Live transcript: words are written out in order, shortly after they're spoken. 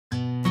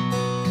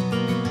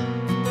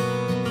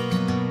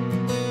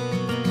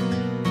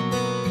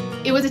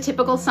It was a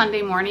typical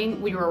Sunday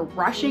morning. We were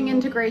rushing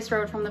into Grace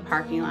Road from the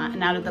parking lot,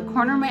 and out of the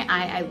corner of my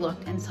eye, I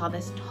looked and saw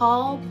this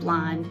tall,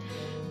 blonde,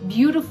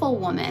 beautiful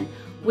woman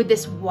with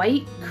this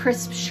white,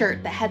 crisp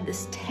shirt that had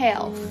this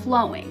tail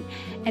flowing.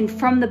 And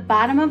from the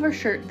bottom of her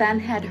shirt then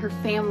had her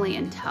family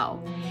in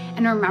tow.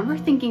 And I remember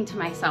thinking to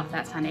myself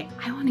that Sunday,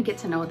 I want to get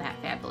to know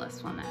that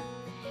fabulous woman.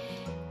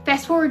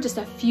 Fast forward just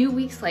a few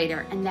weeks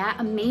later, and that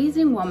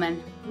amazing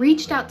woman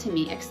reached out to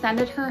me,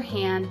 extended her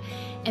hand,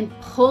 and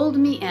pulled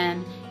me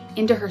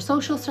into her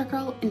social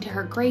circle, into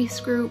her Grace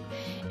group,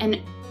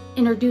 and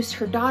introduced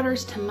her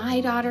daughters to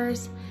my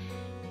daughters.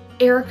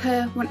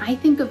 Erika, when I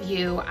think of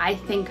you, I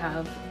think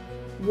of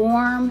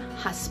warm,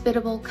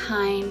 hospitable,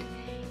 kind,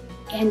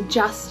 and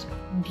just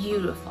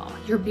beautiful.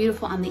 You're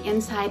beautiful on the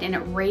inside, and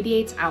it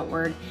radiates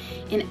outward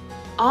in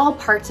all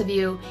parts of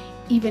you,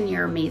 even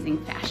your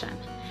amazing fashion.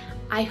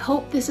 I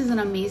hope this is an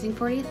amazing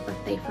 40th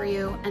birthday for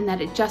you, and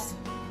that it just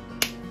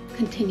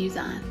continues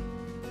on.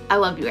 I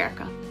love you,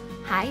 Erika.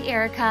 Hi,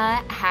 Erika.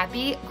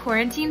 Happy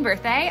quarantine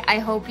birthday. I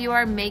hope you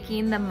are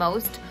making the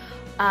most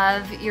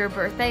of your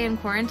birthday in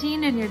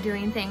quarantine and you're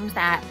doing things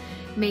that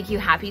make you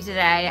happy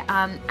today.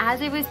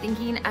 As I was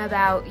thinking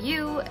about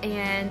you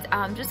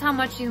and just how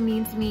much you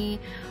mean to me,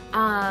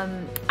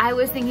 I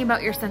was thinking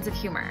about your sense of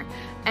humor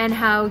and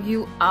how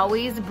you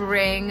always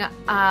bring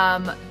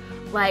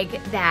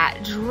like that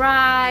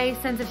dry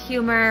sense of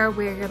humor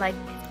where you're like,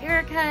 is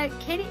Erika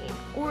kidding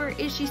or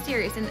is she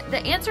serious? And the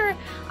answer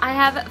I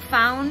have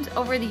found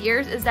over the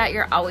years is that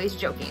you're always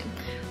joking.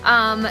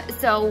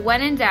 So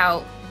when in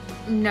doubt,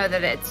 know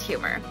that it's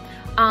humor.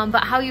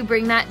 But how you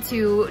bring that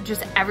to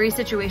just every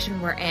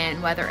situation we're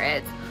in, whether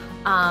it's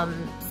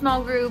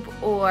small group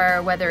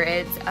or whether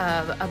it's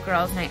a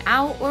girls' night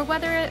out or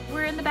whether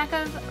we're in the back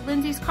of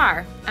Lindsay's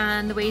car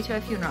on the way to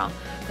a funeral.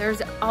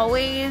 There's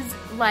always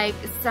like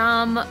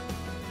some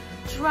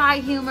dry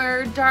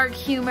humor, dark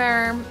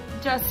humor,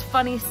 just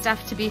funny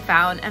stuff to be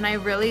found, and I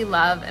really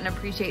love and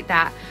appreciate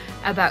that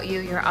about you.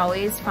 You're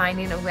always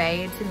finding a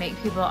way to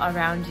make people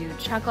around you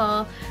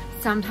chuckle.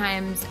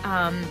 Sometimes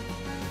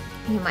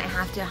you might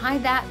have to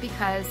hide that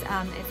because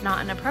it's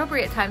not an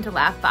appropriate time to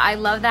laugh, but I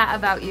love that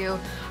about you.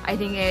 I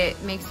think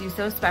it makes you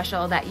so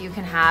special that you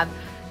can have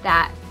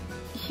that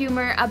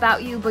humor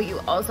about you, but you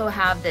also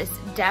have this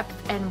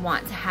depth and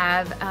want to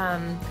have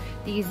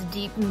these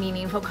deep,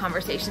 meaningful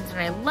conversations, and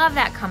I love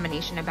that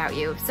combination about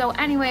you. So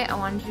anyway, I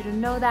wanted you to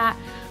know that.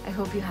 I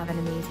hope you have an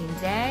amazing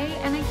day,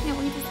 and I can't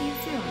wait to see you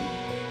soon.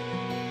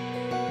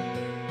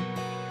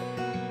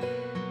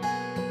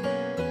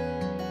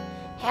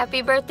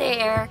 Happy birthday,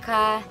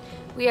 Erika.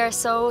 We are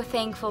so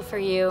thankful for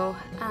you.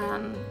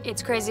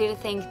 It's crazy to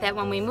think that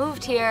when we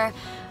moved here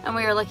and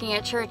we were looking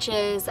at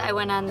churches, I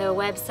went on the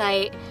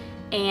website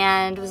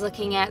and was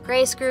looking at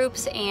Grace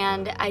groups,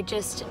 and I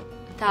just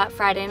thought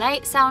Friday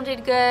night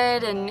sounded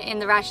good, and in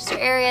the Rochester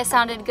area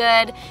sounded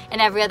good,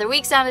 and every other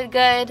week sounded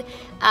good.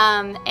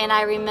 And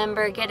I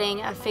remember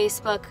getting a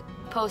Facebook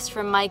post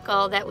from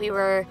Michael that we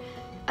were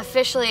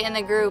officially in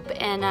the group,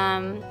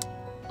 and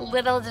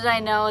little did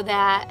I know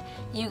that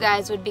you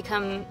guys would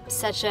become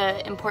such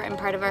an important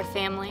part of our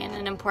family and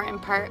an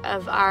important part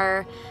of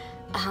our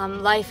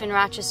life in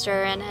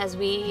Rochester. And as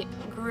we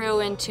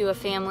grew into a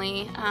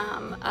family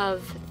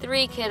of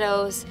 3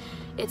 kiddos,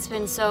 it's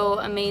been so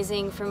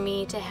amazing for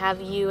me to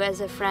have you as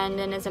a friend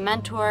and as a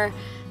mentor,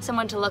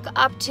 someone to look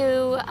up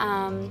to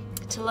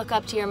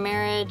your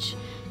marriage,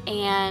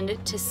 and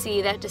to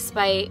see that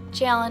despite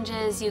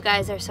challenges, you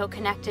guys are so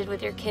connected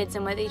with your kids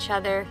and with each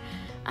other.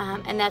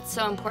 And that's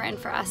so important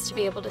for us to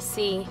be able to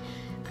see,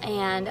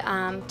 and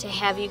to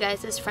have you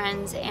guys as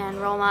friends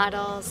and role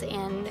models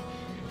and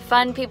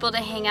fun people to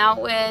hang out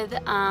with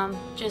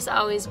just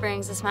always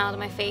brings a smile to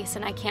my face,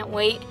 and I can't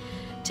wait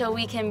till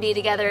we can be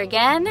together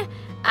again.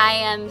 I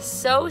am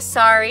so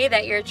sorry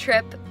that your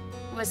trip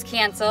was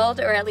canceled,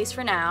 or at least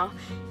for now,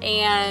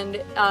 and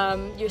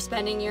you're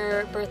spending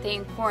your birthday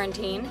in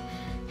quarantine.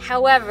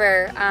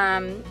 However,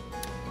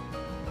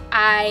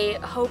 I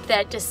hope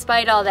that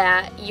despite all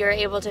that, you're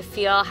able to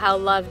feel how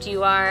loved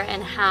you are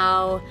and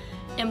how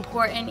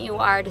important you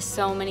are to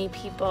so many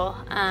people,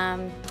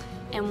 and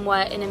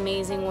what an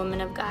amazing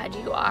woman of God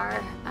you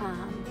are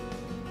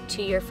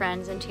to your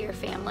friends and to your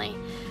family.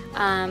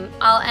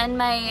 I'll end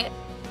my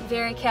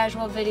very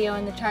casual video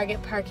in the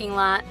Target parking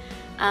lot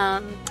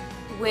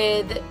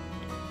with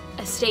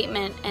a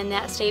statement, and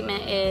that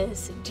statement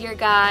is, "Dear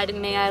God,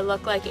 may I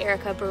look like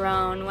Erika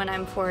Barone when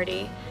I'm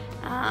 40.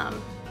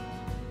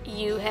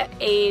 You have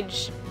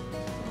aged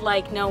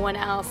like no one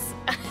else,"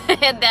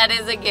 and that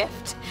is a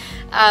gift.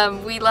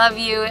 We love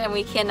you, and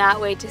we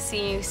cannot wait to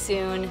see you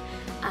soon.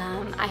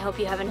 I hope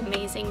you have an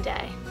amazing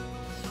day.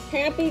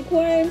 Happy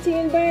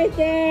quarantine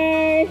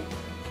birthday!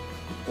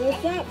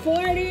 What's up,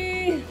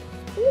 40?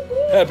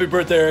 Happy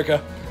birthday,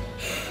 Erika.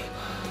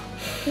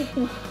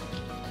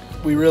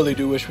 We really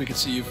do wish we could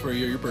see you for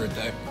your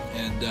birthday,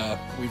 and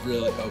we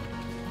really hope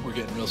we're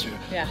getting real soon.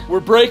 Yeah. We're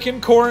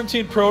breaking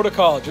quarantine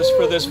protocol just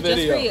for this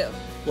video. Just for you.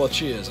 Well,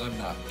 she is. I'm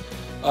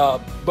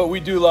not. But we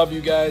do love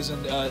you guys,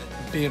 and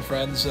being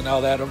friends and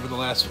all that over the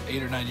last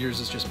 8 or 9 years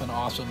has just been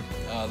awesome.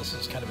 This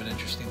is kind of an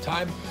interesting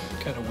time.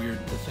 Kind of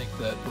weird to think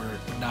that we're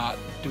not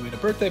doing a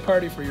birthday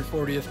party for your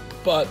 40th,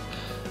 but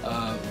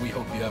we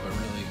hope you have a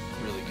really,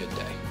 really good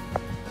day.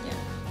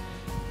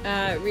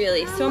 Yeah.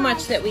 Really, so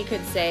much that we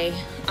could say.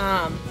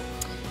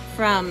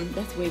 From,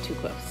 that's way too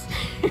close.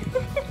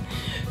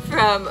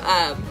 From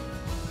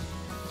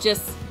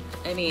just,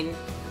 I mean,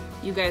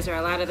 you guys are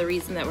a lot of the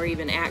reason that we're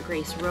even at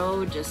Grace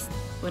Road. Just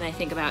when I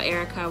think about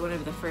Erika, one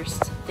of the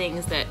first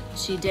things that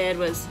she did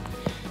was,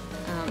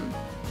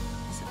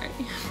 sorry,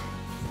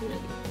 really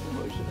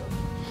emotional.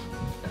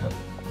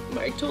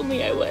 Mark told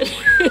me I would.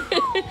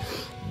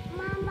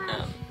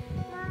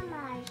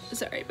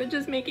 Sorry, but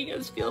just making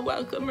us feel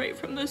welcome right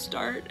from the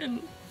start,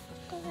 and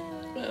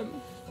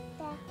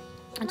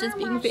just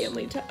being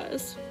family to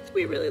us.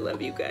 We really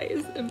love you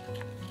guys. And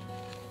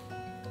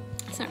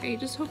sorry,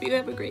 just hope you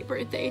have a great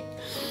birthday.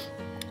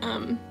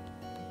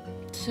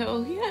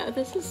 So yeah,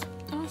 this is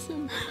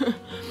awesome.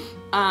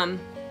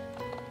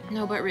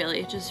 No, but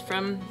really, just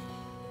from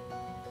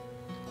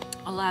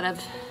a lot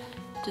of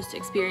just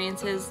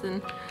experiences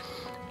and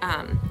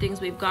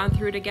things we've gone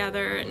through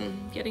together,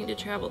 and getting to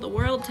travel the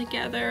world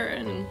together,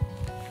 and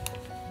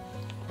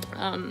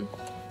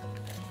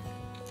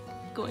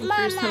going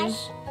through some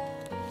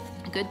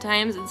good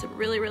times and some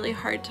really, really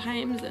hard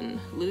times, and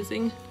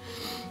losing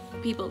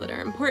people that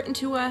are important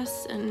to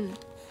us. And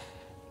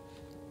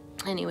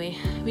anyway,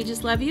 we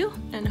just love you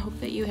and hope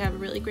that you have a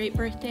really great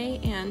birthday,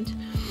 and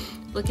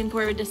looking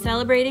forward to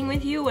celebrating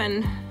with you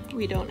when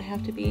we don't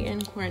have to be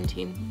in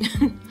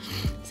quarantine.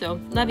 So,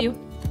 love you.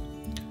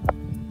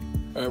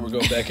 All right, we're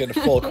going back into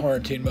full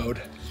quarantine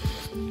mode.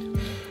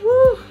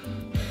 Woo.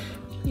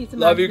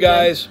 Love you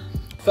guys.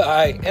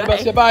 Bye. Annabelle,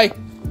 say bye.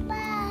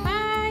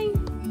 Bye.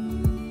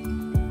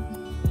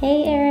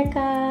 Hey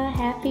Erika,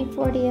 happy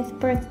 40th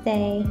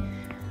birthday.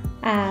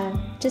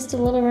 Just a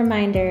little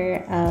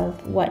reminder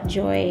of what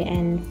joy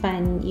and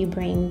fun you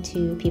bring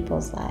to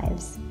people's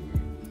lives.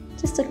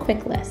 Just a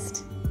quick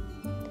list.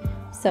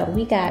 So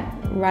we got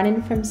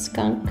running from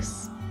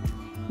skunks.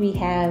 We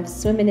have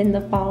swimming in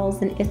the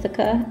falls in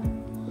Ithaca.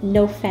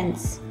 No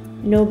fence,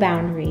 no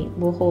boundary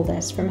will hold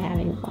us from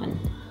having fun.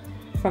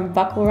 From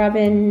buckle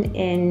rubbing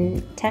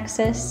in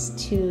Texas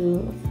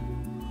to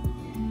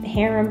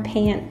harem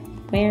pant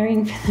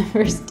wearing for the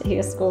first day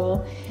of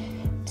school,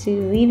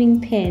 to leaving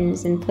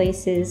pins in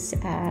places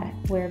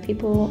where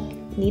people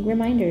need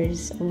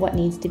reminders of what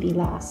needs to be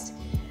lost.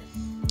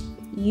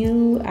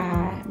 You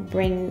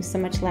bring so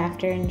much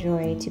laughter and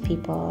joy to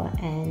people,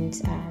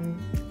 and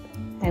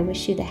I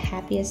wish you the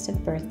happiest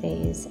of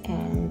birthdays,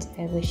 and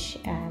I wish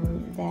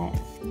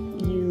that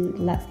you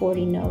let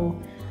 40 know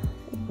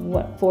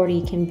what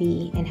 40 can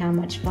be and how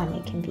much fun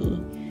it can be.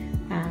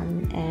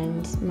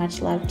 And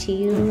much love to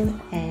you,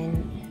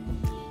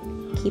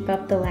 and keep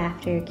up the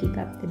laughter, keep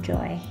up the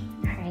joy.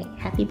 All right,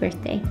 happy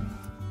birthday.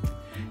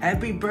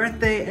 Happy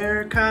birthday,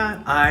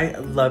 Erika. I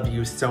love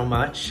you so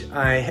much.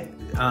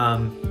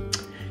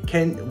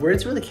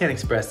 Words really can't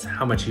express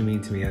how much you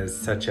mean to me as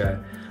such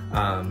a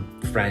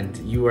friend.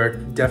 You are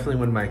definitely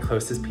one of my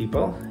closest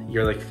people.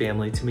 You're like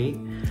family to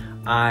me.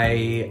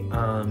 I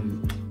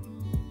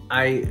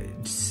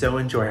so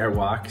enjoy our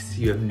walks.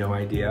 You have no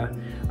idea.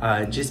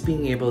 Just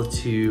being able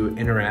to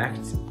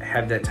interact,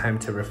 have that time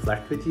to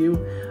reflect with you.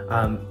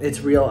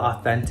 It's real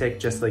authentic,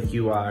 just like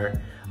you are.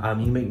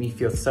 You make me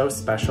feel so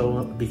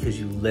special because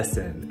you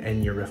listen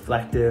and you're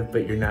reflective,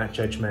 but you're not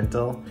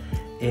judgmental.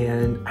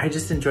 And I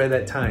just enjoy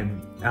that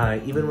time.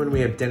 Even when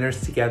we have dinners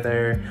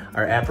together,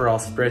 our Aperol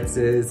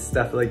spritzes,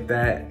 stuff like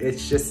that,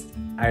 it's just,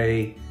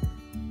 I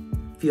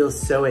feel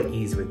so at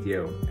ease with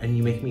you, and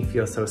you make me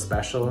feel so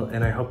special,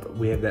 and I hope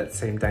we have that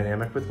same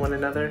dynamic with one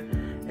another.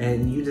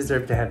 And you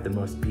deserve to have the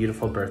most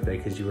beautiful birthday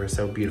because you are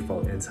so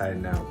beautiful inside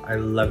and out. I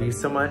love you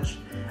so much,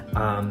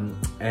 and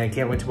I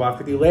can't wait to walk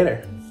with you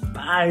later.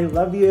 Bye,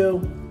 love you.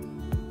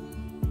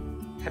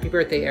 Happy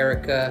birthday,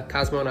 Erika.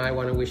 Cosmo and I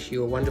want to wish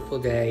you a wonderful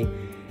day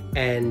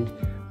and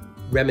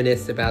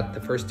reminisce about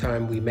the first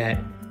time we met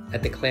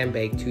at the Clam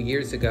Bake 2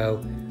 years ago,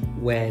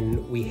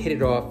 when we hit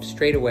it off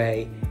straight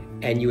away,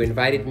 and you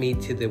invited me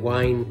to the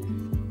wine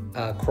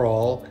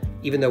crawl,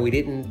 even though we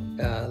didn't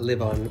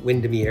live on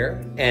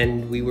Windermere,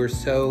 and we were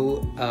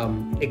so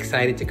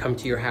excited to come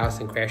to your house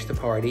and crash the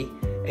party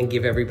and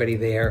give everybody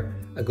there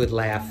a good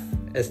laugh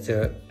as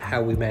to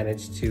how we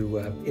managed to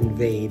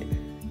invade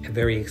a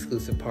very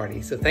exclusive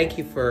party. So thank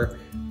you for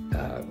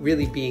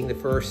really being the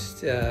first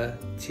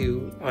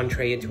to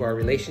entree into our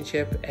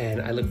relationship,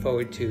 and I look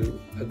forward to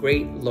a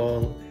great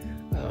long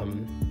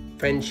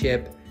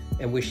friendship,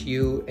 and wish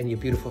you and your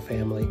beautiful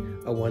family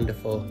a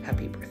wonderful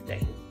happy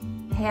birthday.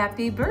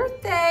 Happy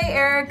birthday,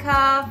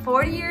 Erika,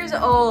 40 years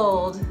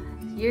old.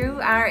 You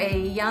are a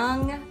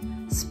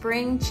young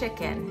spring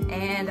chicken,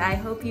 and I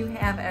hope you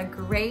have a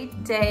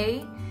great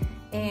day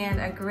and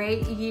a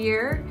great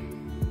year.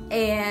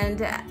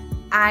 And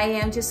I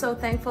am just so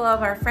thankful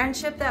of our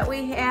friendship that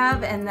we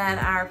have, and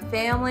that our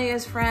family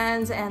is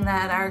friends, and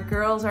that our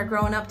girls are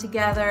growing up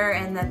together,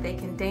 and that they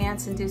can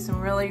dance and do some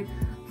really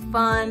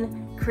fun,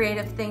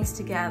 creative things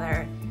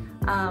together.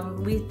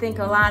 We think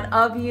a lot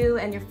of you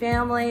and your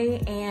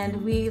family,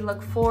 and we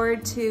look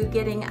forward to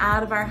getting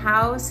out of our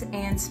house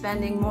and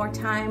spending more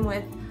time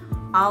with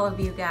all of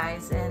you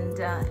guys, and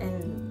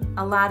in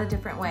a lot of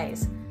different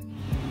ways.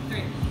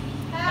 3.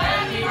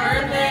 Happy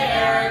birthday,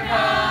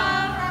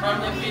 Erika,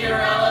 from the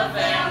Fiorella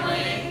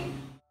family.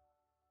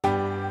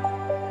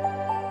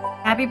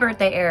 Happy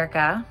birthday,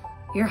 Erika.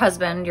 Your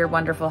husband, your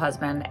wonderful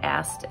husband,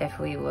 asked if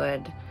we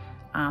would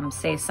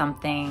say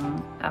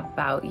something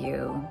about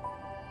you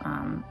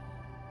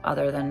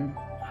other than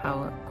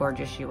how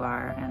gorgeous you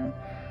are and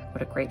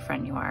what a great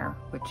friend you are,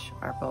 which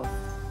are both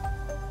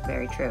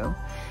very true.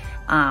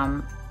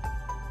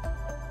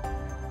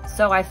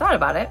 So I thought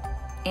about it,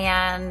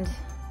 and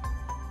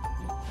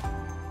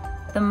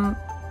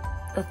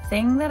the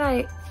thing that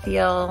I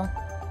feel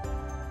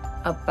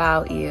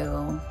about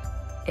you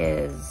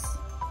is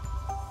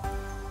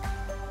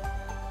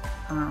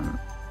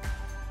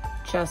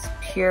just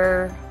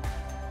pure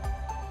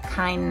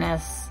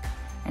kindness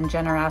and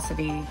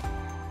generosity,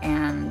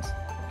 and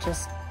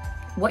just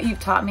what you've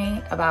taught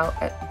me about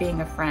being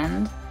a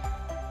friend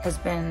has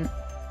been,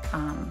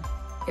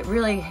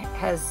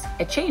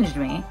 it changed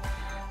me,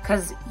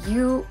 because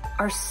you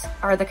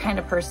are the kind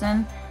of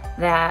person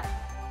that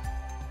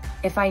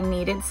if I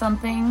needed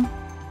something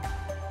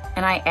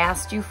and I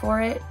asked you for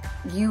it,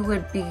 you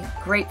would be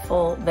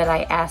grateful that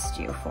I asked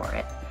you for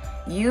it.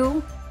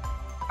 You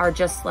are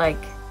just like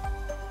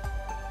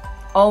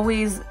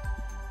always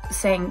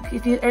saying,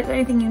 if there's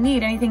anything you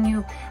need,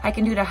 anything I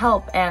can do to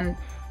help, and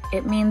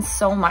it means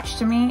so much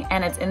to me,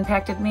 and it's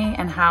impacted me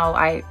and how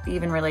I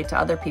even relate to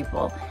other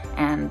people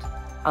and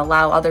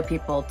allow other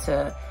people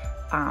to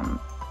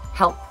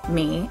help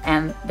me,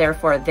 and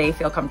therefore they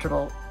feel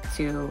comfortable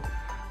to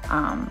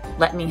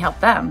let me help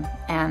them.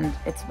 And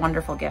it's a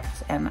wonderful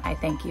gift, and I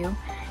thank you,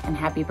 and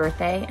happy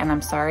birthday. And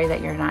I'm sorry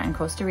that you're not in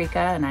Costa Rica,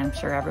 and I'm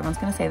sure everyone's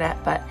gonna say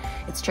that, but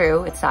it's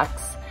true, it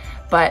sucks.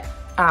 But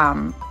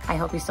I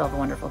hope you still have a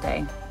wonderful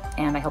day,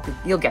 and I hope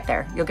you'll get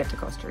there. You'll get to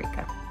Costa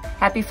Rica.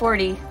 Happy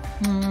 40.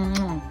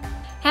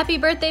 Happy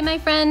birthday, my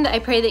friend. I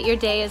pray that your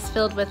day is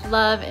filled with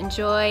love and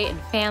joy and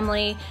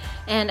family.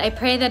 And I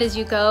pray that as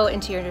you go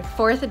into your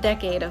 4th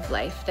decade of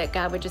life, that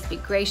God would just be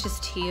gracious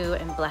to you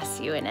and bless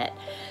you in it.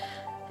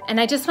 And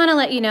I just want to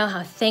let you know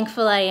how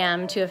thankful I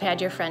am to have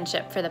had your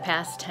friendship for the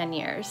past 10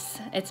 years.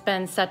 It's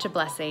been such a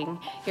blessing.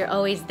 You're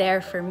always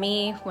there for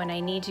me when I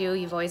need you.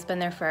 You've always been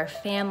there for our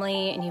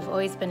family, and you've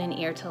always been an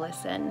ear to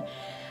listen.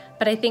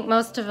 But I think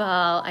most of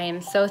all, I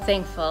am so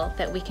thankful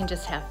that we can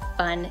just have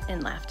fun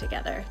and laugh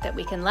together, that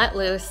we can let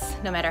loose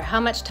no matter how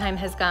much time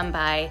has gone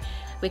by.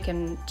 We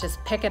can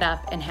just pick it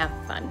up and have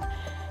fun.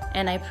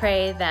 And I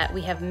pray that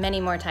we have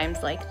many more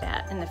times like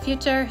that in the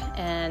future,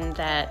 and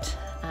that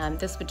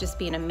this would just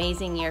be an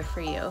amazing year for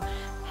you.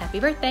 Happy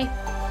birthday.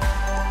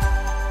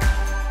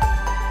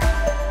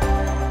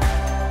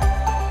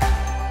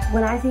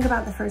 When I think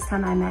about the first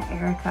time I met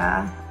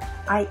Erika,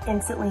 I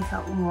instantly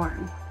felt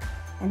warm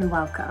and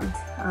welcomed.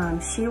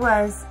 She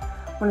was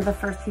one of the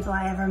first people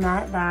I ever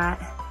met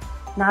that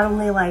not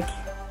only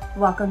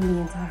welcomed me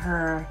into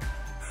her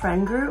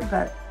friend group,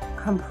 but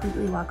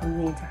completely welcomed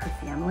me into her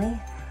family,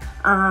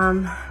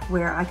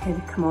 where I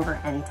could come over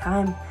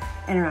anytime,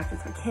 interact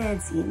with her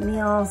kids, eat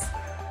meals.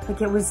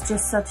 It was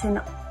just such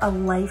a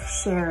life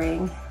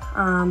sharing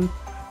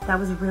that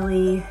was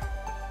really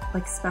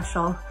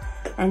special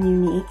and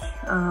unique.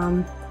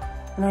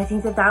 And I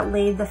think that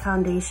laid the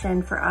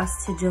foundation for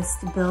us to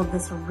just build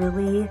this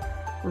really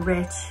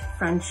rich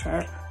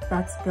friendship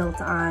that's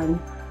built on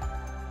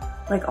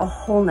a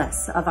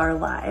wholeness of our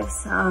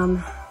lives.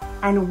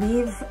 And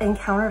we've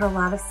encountered a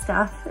lot of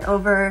stuff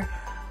over,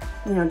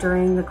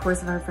 during the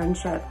course of our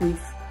friendship.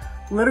 We've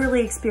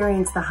literally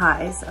experienced the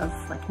highs of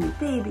new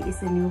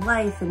babies and new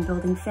life and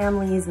building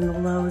families, and the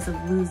lows of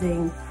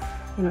losing,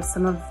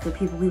 some of the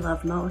people we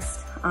love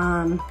most.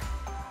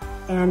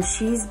 And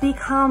she's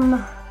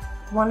become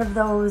one of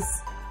those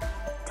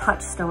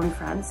touchstone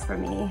friends for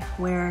me,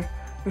 where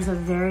there's a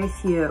very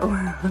few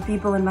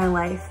people in my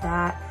life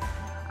that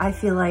I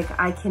feel like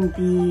I can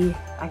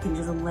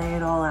just lay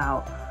it all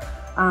out.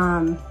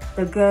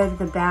 The good,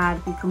 the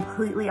bad, be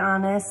completely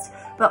honest,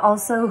 but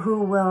also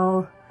who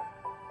will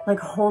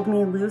hold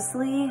me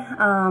loosely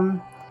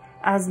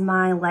as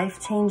my life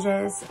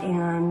changes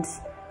and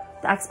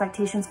the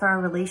expectations for our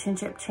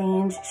relationship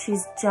change.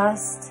 She's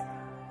just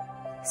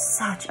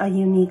such a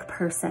unique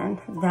person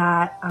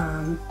that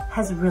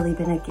has really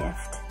been a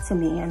gift to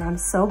me, and I'm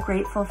so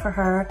grateful for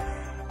her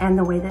and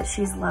the way that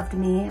she's loved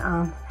me,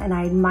 and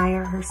I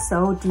admire her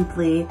so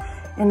deeply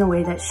in the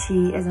way that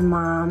she is a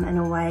mom and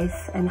a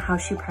wife, and how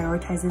she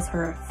prioritizes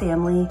her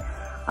family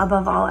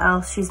above all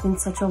else. She's been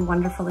such a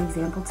wonderful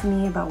example to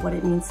me about what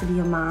it means to be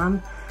a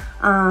mom,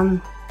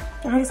 and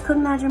I just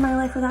couldn't imagine my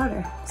life without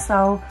her.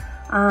 So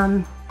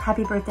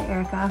happy birthday,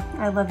 Erika.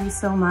 I love you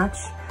so much,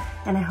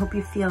 and I hope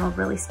you feel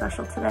really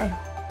special today.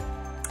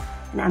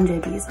 And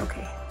MJB is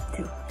okay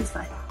too, he's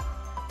fine.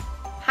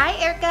 Hi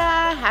Erika,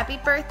 happy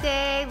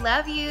birthday,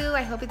 love you.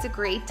 I hope it's a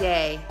great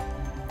day.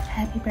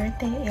 Happy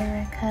birthday,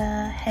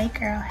 Erika. Hey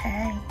girl,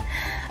 hey.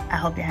 I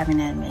hope you're having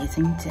an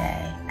amazing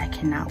day. I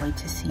cannot wait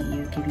to see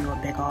you, give you a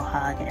big old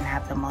hug, and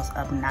have the most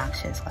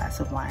obnoxious glass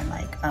of wine,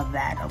 like a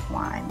vat of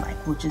wine. Like,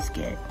 we'll just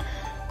get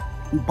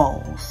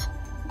bowls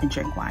and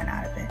drink wine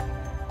out of it.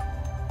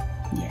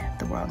 Yeah,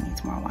 the world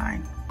needs more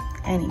wine.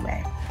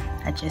 Anyway,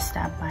 I just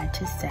stopped by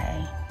to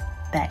say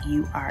that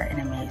you are an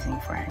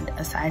amazing friend.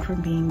 Aside from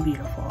being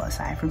beautiful,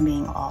 aside from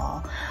being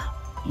all,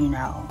 you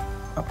know,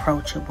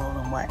 approachable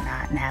and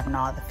whatnot and having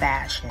all the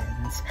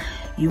fashions,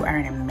 you are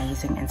an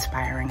amazing,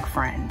 inspiring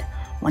friend.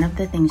 One of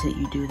the things that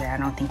you do that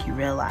I don't think you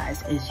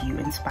realize is you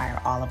inspire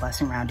all of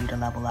us around you to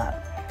level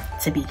up,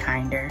 to be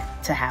kinder,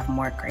 to have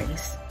more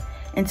grace,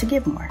 and to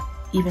give more.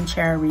 Even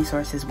share our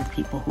resources with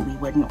people who we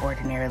wouldn't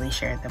ordinarily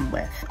share them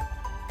with.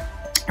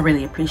 I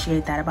really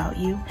appreciate that about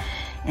you,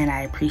 and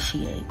I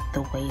appreciate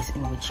the ways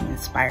in which you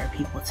inspire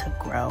people to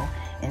grow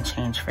and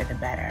change for the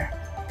better.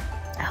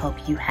 I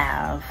hope you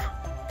have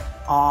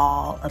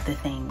all of the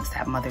things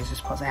that mothers are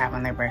supposed to have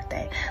on their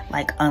birthday,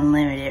 like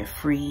unlimited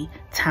free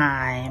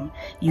time.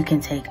 You can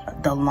take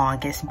the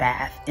longest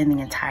bath in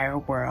the entire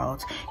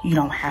world. You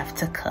don't have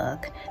to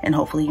cook, and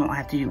hopefully you don't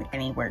have to do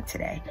any work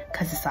today,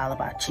 because it's all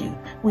about you.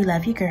 We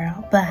love you,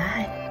 girl.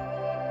 Bye.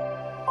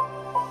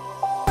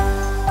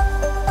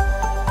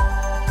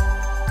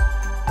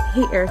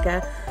 Hey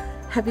Erika,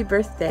 happy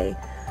birthday.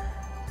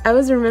 I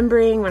was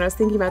remembering when I was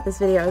thinking about this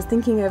video, I was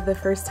thinking of the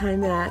first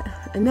time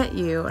that I met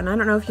you, and I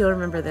don't know if you'll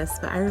remember this,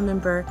 but I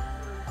remember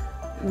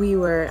we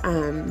were,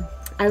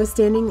 I was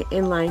standing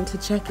in line to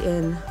check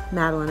in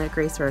Madeline at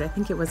Grace Road. I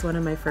think it was one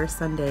of my first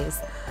Sundays,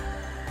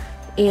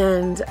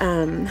 and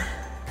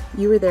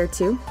you were there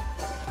too,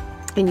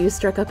 and you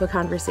struck up a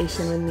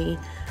conversation with me.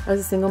 I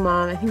was a single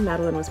mom. I think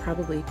Madeline was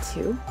probably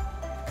 2.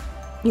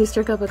 You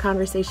struck up a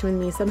conversation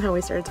with me. Somehow we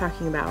started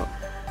talking about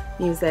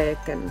music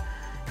and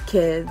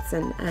kids,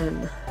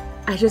 and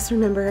I just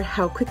remember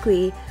how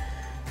quickly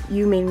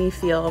you made me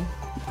feel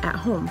at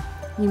home.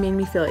 You made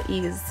me feel at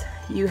ease.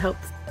 You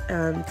helped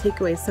take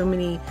away so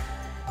many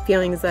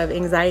feelings of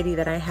anxiety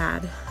that I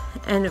had.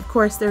 And of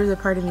course there was a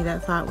part of me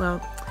that thought, well,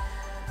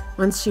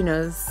 once she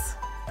knows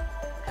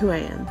who I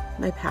am,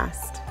 my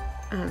past,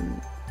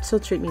 she'll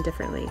treat me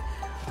differently.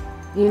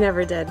 You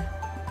never did.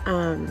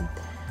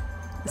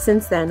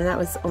 Since then, and that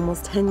was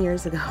almost 10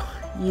 years ago,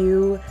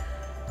 you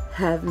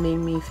have made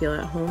me feel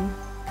at home.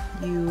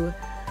 You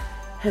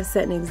have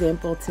set an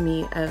example to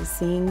me of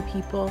seeing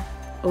people,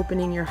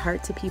 opening your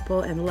heart to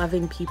people, and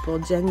loving people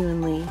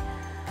genuinely,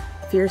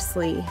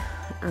 fiercely,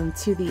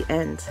 to the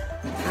end.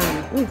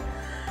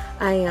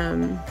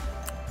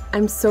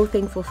 I'm so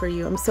thankful for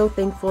you. I'm so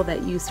thankful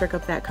that you struck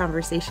up that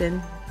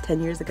conversation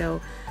 10 years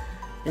ago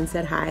and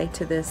said hi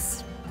to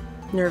this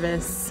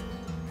nervous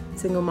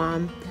single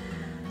mom,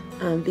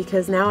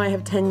 because now I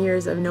have 10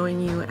 years of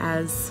knowing you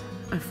as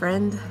a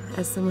friend,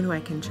 as someone who I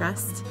can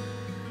trust,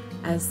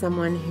 as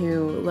someone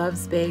who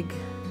loves big,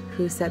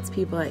 who sets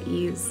people at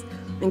ease,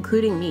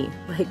 including me.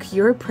 Like,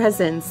 your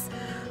presence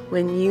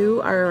when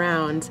you are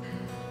around,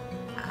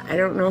 I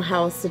don't know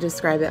how else to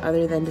describe it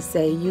other than to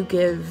say you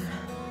give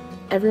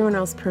everyone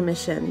else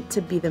permission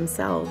to be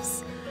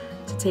themselves,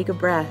 to take a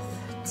breath,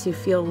 to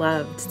feel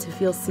loved, to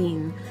feel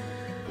seen.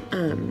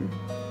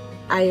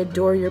 I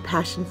adore your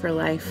passion for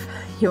life,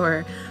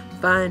 your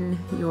fun,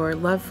 your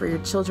love for your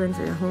children,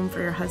 for your home,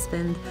 for your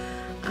husband.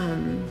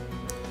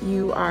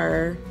 You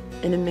are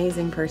an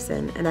amazing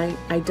person, and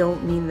I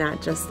don't mean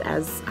that just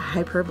as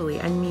hyperbole.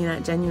 I mean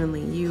that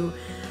genuinely. You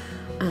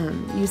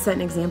set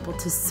an example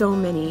to so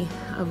many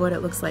of what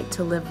it looks like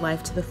to live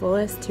life to the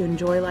fullest, to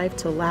enjoy life,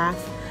 to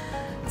laugh,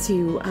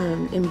 to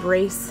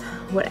embrace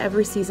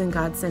whatever season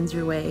God sends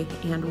your way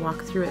and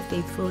walk through it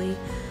faithfully.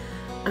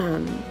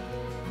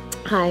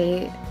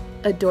 I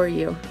adore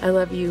you. I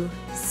love you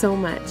so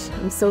much.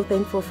 I'm so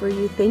thankful for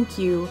you. Thank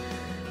you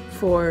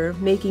for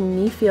making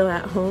me feel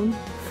at home,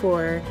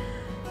 for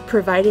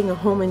providing a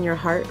home in your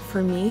heart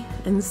for me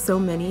and so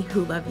many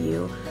who love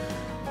you.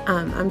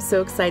 I'm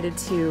so excited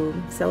to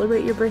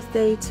celebrate your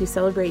birthday, to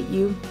celebrate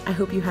you. I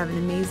hope you have an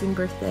amazing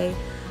birthday.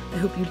 I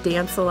hope you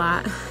dance a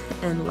lot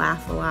and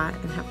laugh a lot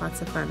and have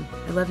lots of fun.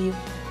 I love you.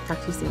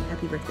 Talk to you soon.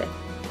 Happy birthday.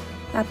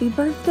 Happy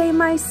birthday,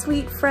 my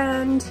sweet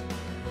friend.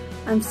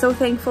 I'm so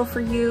thankful for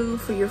you,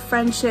 for your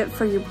friendship,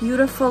 for your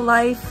beautiful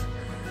life,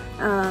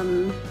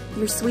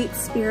 your sweet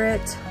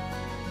spirit.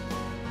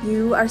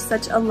 You are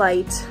such a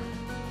light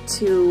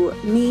to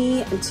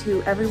me and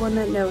to everyone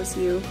that knows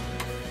you.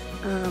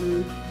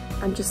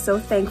 I'm just so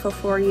thankful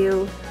for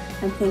you.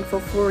 I'm thankful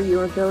for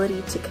your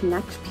ability to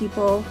connect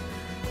people.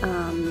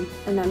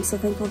 And I'm so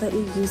thankful that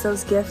you use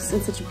those gifts in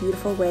such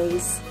beautiful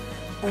ways.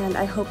 And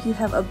I hope you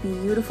have a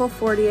beautiful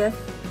 40th.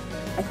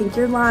 I think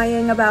you're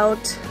lying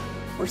about,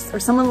 or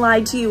someone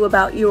lied to you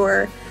about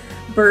your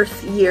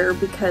birth year,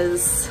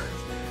 because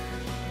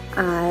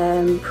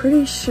I'm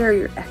pretty sure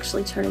you're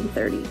actually turning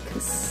 30,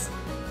 because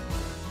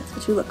that's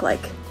what you look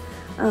like.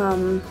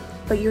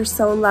 But you're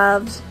so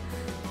loved,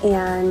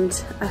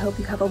 and I hope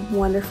you have a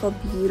wonderful,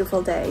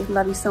 beautiful day.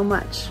 Love you so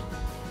much.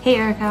 Hey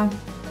Erika.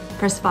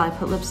 First of all, I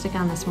put lipstick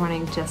on this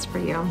morning just for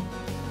you.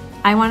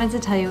 I wanted to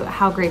tell you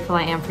how grateful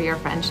I am for your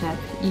friendship.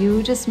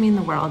 You just mean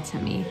the world to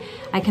me.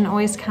 I can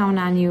always count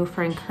on you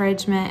for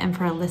encouragement and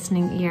for a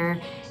listening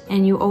ear,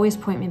 and you always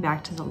point me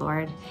back to the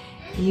Lord.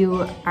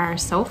 You are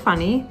so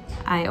funny.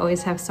 I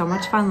always have so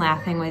much fun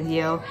laughing with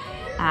you.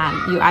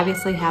 You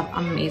obviously have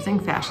amazing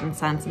fashion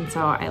sense, and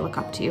so I look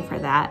up to you for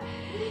that.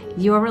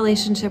 Your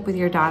relationship with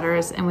your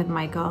daughters and with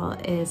Michael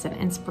is an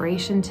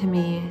inspiration to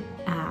me,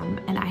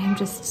 and I am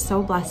just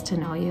so blessed to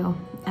know you.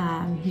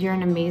 You're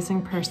an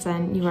amazing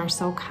person. You are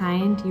so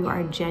kind, you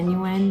are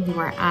genuine, you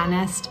are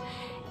honest,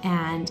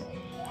 and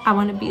I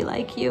want to be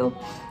like you.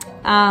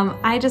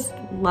 I just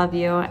love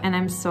you, and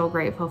I'm so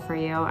grateful for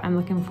you. I'm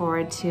looking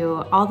forward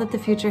to all that the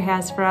future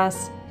has for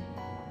us.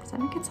 Does that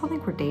make it sound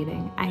like we're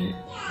dating?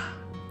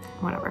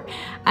 Whatever.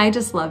 I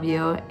just love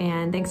you,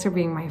 and thanks for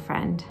being my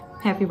friend.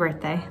 Happy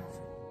birthday.